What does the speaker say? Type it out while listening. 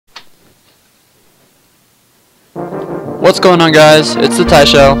What's going on, guys? It's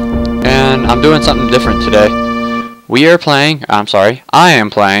ZaTaisho, and I'm doing something different today. I am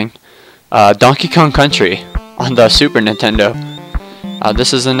playing Donkey Kong Country on the Super Nintendo.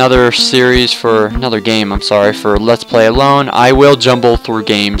 This is another game for Let's Play Alone. I will jumble through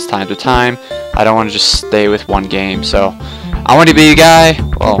games time to time. I don't want to just stay with one game, so I want to be the guy.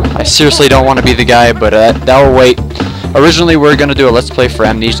 Well, I seriously don't want to be the guy, but that will wait. Originally, we were going to do a Let's Play for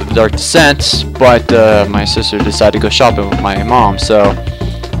Amnesia The Dark Descent, but my sister decided to go shopping with my mom, so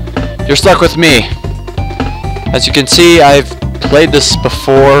you're stuck with me. As you can see, I've played this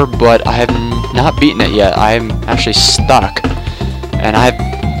before, but I have not beaten it yet. I'm actually stuck, and I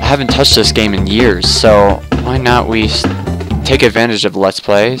haven't touched this game in years, so why not we take advantage of Let's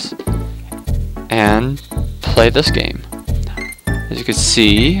Plays and play this game. As you can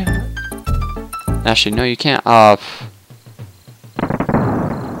see, actually, no, you can't.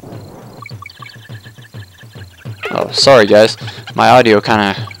 Oh, sorry guys, my audio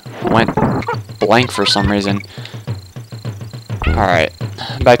kind of went blank for some reason. Alright,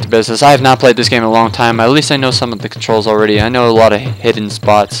 back to business. I have not played this game in a long time. At least I know some of the controls already. I know a lot of hidden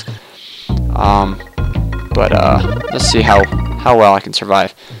spots. Let's see how well I can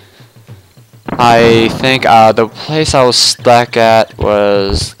survive. I think the place I was stuck at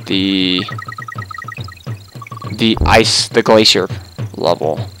was the glacier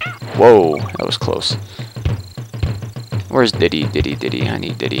level. Whoa, that was close. Where's Diddy? Diddy. I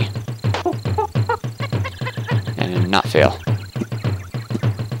need Diddy. And not fail.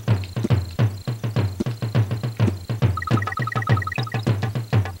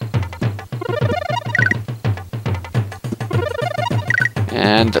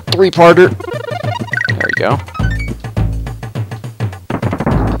 And the three-parter. There we go.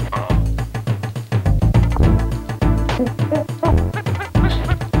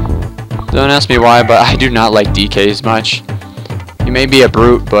 Don't ask me why, but I do not like DKs much. He may be a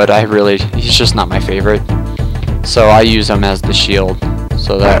brute, but he's just not my favorite. So I use him as the shield,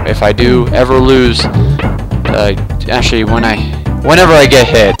 so that if I do ever lose, actually whenever I get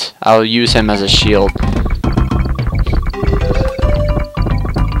hit, I'll use him as a shield.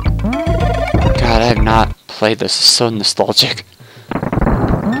 God, I have not played this. It's so nostalgic.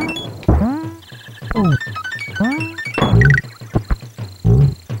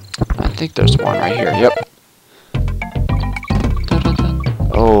 I think there's one right here. Yep.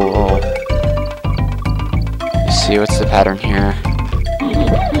 Oh. Let's see, what's the pattern here?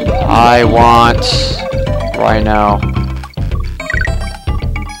 I want Rhino.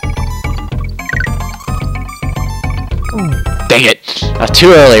 Dang it!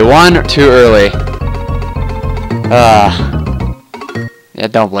 Too early. One too early. Yeah,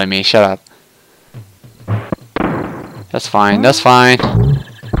 don't blame me. Shut up. That's fine. That's fine.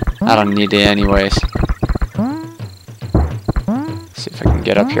 I don't need it anyways. See if I can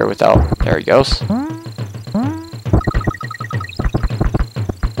get up here without... There he goes.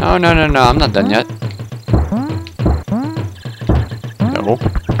 No, I'm not done yet. No.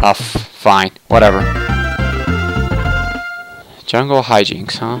 Oh, fine. Whatever. Jungle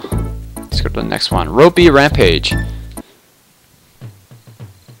hijinks, huh? Let's go to the next one. Ropey Rampage.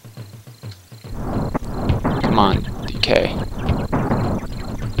 Come on, DK.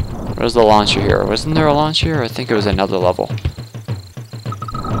 Where's the launcher here? Wasn't there a launcher here? I think it was another level.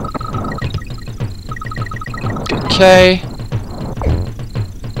 Okay.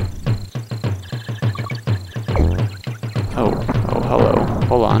 Oh, hello.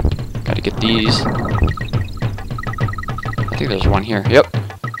 Hold on. Gotta get these. I think there's one here. Yep.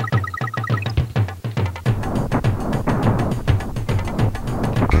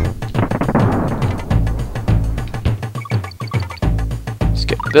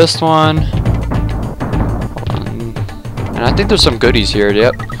 This one. And I think there's some goodies here.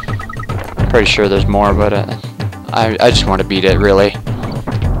 Yep. I'm pretty sure there's more, but I just want to beat it, really.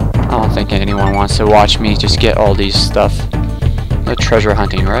 I don't think anyone wants to watch me just get all these stuff. No treasure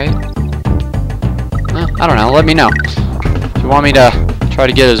hunting, right? I don't know. Let me know. If you want me to try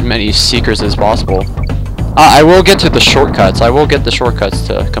to get as many secrets as possible. I will get to the shortcuts. I will get the shortcuts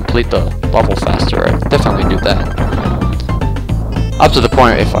to complete the level faster. I definitely do that. Up to the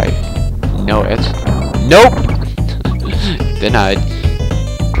point if I know it. Nope! Denied.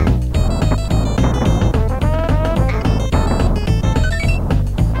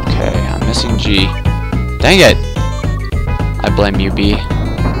 Okay, I'm missing G. Dang it! I blame you, B.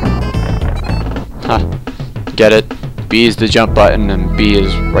 Huh. Get it? B is the jump button and B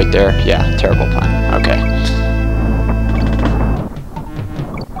is right there. Yeah, terrible plan. Okay.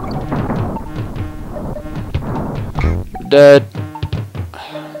 You're dead.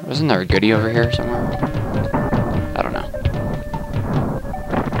 Wasn't there a goodie over here somewhere? I don't know.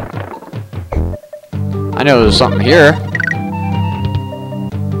 I know there's something here.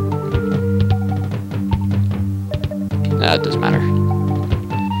 Nah, it doesn't matter.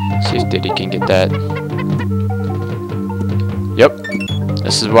 See if Diddy can get that. Yep.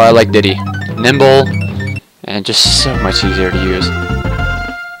 This is why I like Diddy. Nimble and just so much easier to use.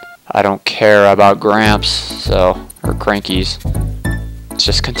 I don't care about Gramps, or Crankies. Let's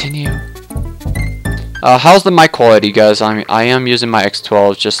just continue. How's the mic quality, guys? I am using my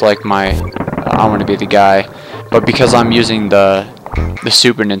X12 just like my I Want to Be the Guy, but because I'm using the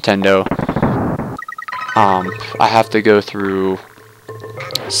Super Nintendo, I have to go through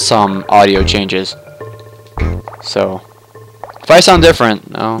some audio changes. So if I sound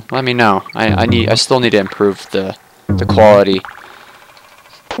different, let me know. I still need to improve the quality.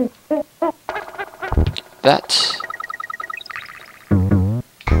 That.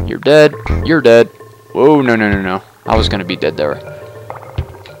 You're dead. You're dead. Whoa, no. I was gonna be dead there.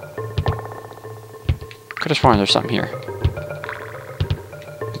 Could've sworn there's something here.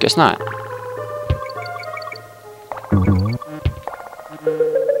 Guess not.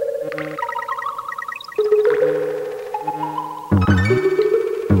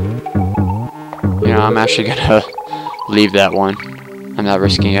 You know, I'm actually gonna leave that one. I'm not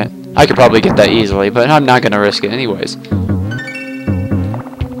risking it. I could probably get that easily, but I'm not gonna risk it anyways.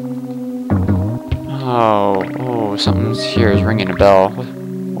 Oh, something here is ringing a bell.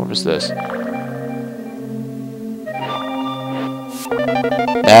 What was this?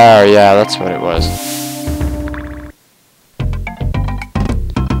 There, yeah, that's what it was.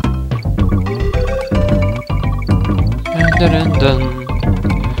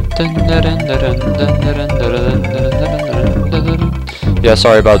 Yeah,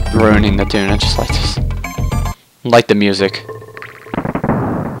 sorry about ruining the tune. I just like this. Like the music.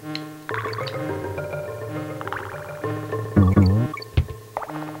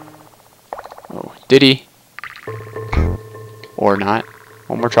 Oh, Diddy. Or not.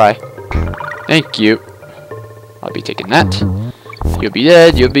 One more try. Thank you. I'll be taking that. You'll be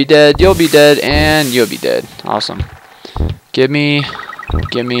dead, you'll be dead, you'll be dead, and you'll be dead. Awesome. Gimme.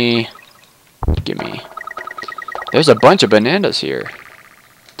 There's a bunch of bananas here.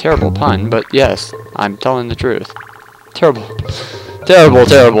 Terrible pun, but yes, I'm telling the truth. Terrible. Terrible.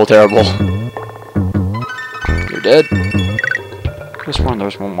 You're dead. Could have sworn there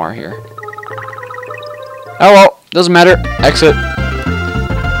was one more here. Oh well, doesn't matter. Exit.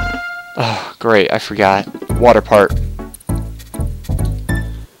 Oh, great, I forgot. Water part.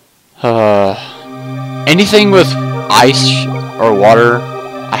 Anything with ice or water,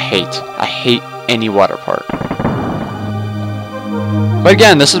 I hate any water part. But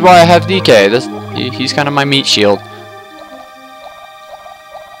again, this is why I have DK. He's kind of my meat shield.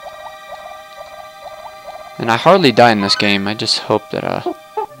 And I hardly die in this game. I just hope that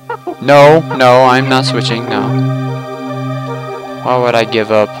No, I'm not switching. No. Why would I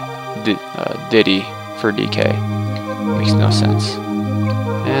give up Diddy for DK? Makes no sense.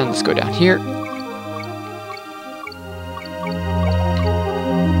 And let's go down here.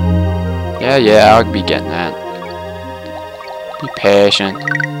 Yeah, I'll be getting that. Be patient.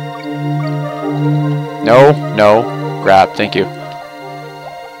 No. Grab, thank you.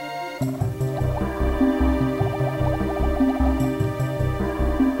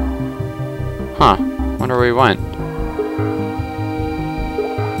 Huh. Wonder where we went.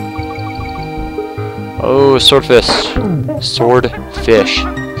 Oh, swordfish. Swordfish.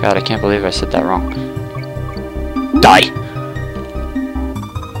 God, I can't believe I said that wrong. Die!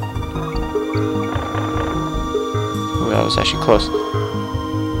 Oh, that was actually close.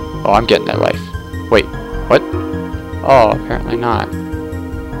 Oh, I'm getting that life. Wait, what? Oh, apparently not.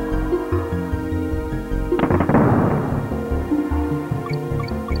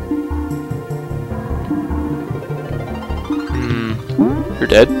 You're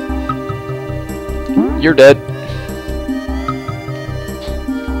dead. You're dead.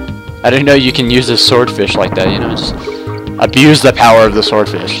 I didn't know you can use a swordfish like that, you know, just abuse the power of the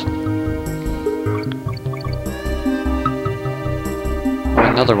swordfish. Oh,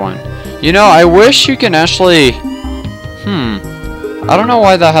 another one. You know, I wish you can actually... I don't know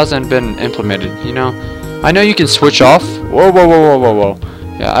why that hasn't been implemented, you know? I know you can switch off... Whoa.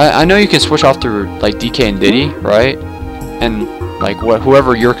 Yeah, I know you can switch off through, like, DK and Diddy, right? And, like,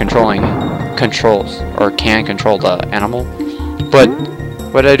 whoever you're controlling controls, or can control the animal. But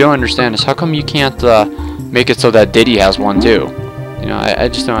what I don't understand is how come you can't make it so that Diddy has one too? You know, I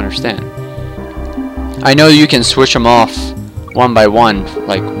just don't understand. I know you can switch them off one by one,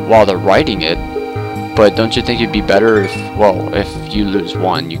 like while they're riding it, but don't you think it'd be better if, well, if you lose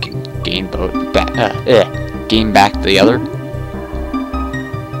one, you can gain gain back the other?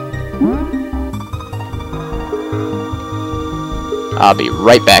 I'll be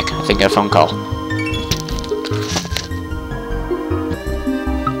right back. I think I got a phone call.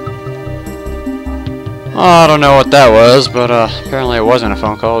 Oh, I don't know what that was, but apparently it wasn't a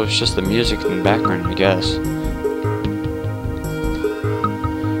phone call. It was just the music in the background, I guess.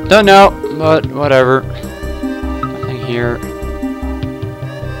 Don't know, but whatever. Nothing here.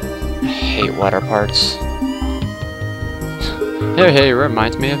 I hate water parts. Hey,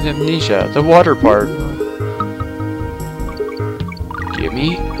 reminds me of Amnesia, the water part.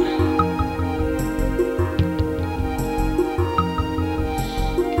 Gimme.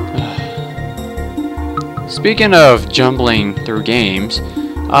 Speaking of jumbling through games,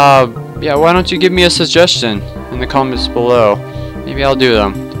 yeah, why don't you give me a suggestion in the comments below? Maybe I'll do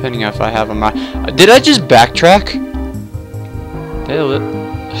them, depending on if I have them. Did I just backtrack?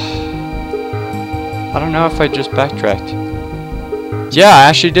 I don't know if I just backtracked. Yeah, I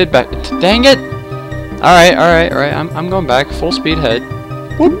actually did back. Dang it! Alright. I'm going back. Full speed ahead.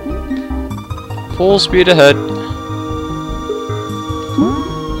 Whoop. Full speed ahead.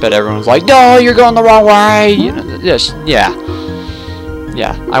 Bet everyone's like, no, you're going the wrong way. You know, yes, yeah.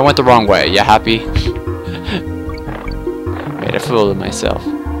 Yeah, I went the wrong way. You happy? Made a fool of myself.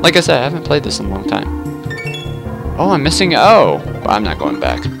 Like I said, I haven't played this in a long time. Oh, I'm missing. Oh, I'm not going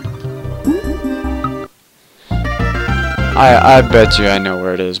back. I bet you I know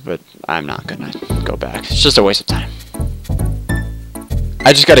where it is, but I'm not gonna go back. It's just a waste of time.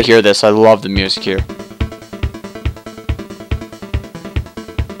 I just gotta hear this. I love the music here.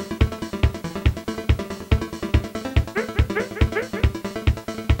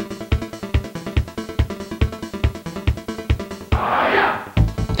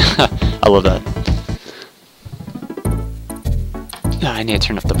 I love that. I need to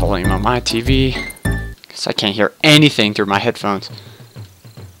turn up the volume on my TV. So I can't hear anything through my headphones.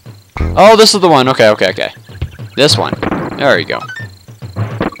 Oh, this is the one. Okay. This one. There you go.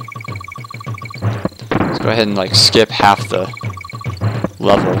 Let's go ahead and like skip half the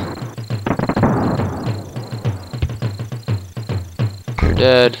level. You're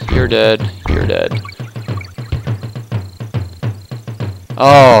dead. You're dead. You're dead.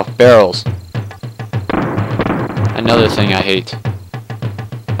 Oh, barrels. Another thing I hate.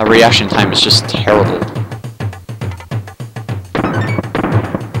 A reaction time is just terrible.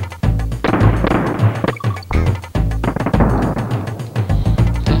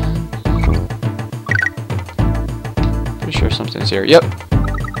 Pretty sure something's here. Yep.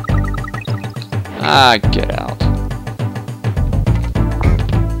 Ah, get out.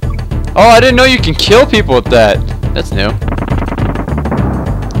 Oh, I didn't know you can kill people with that. That's new.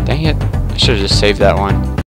 Dang it. I should have just saved that one.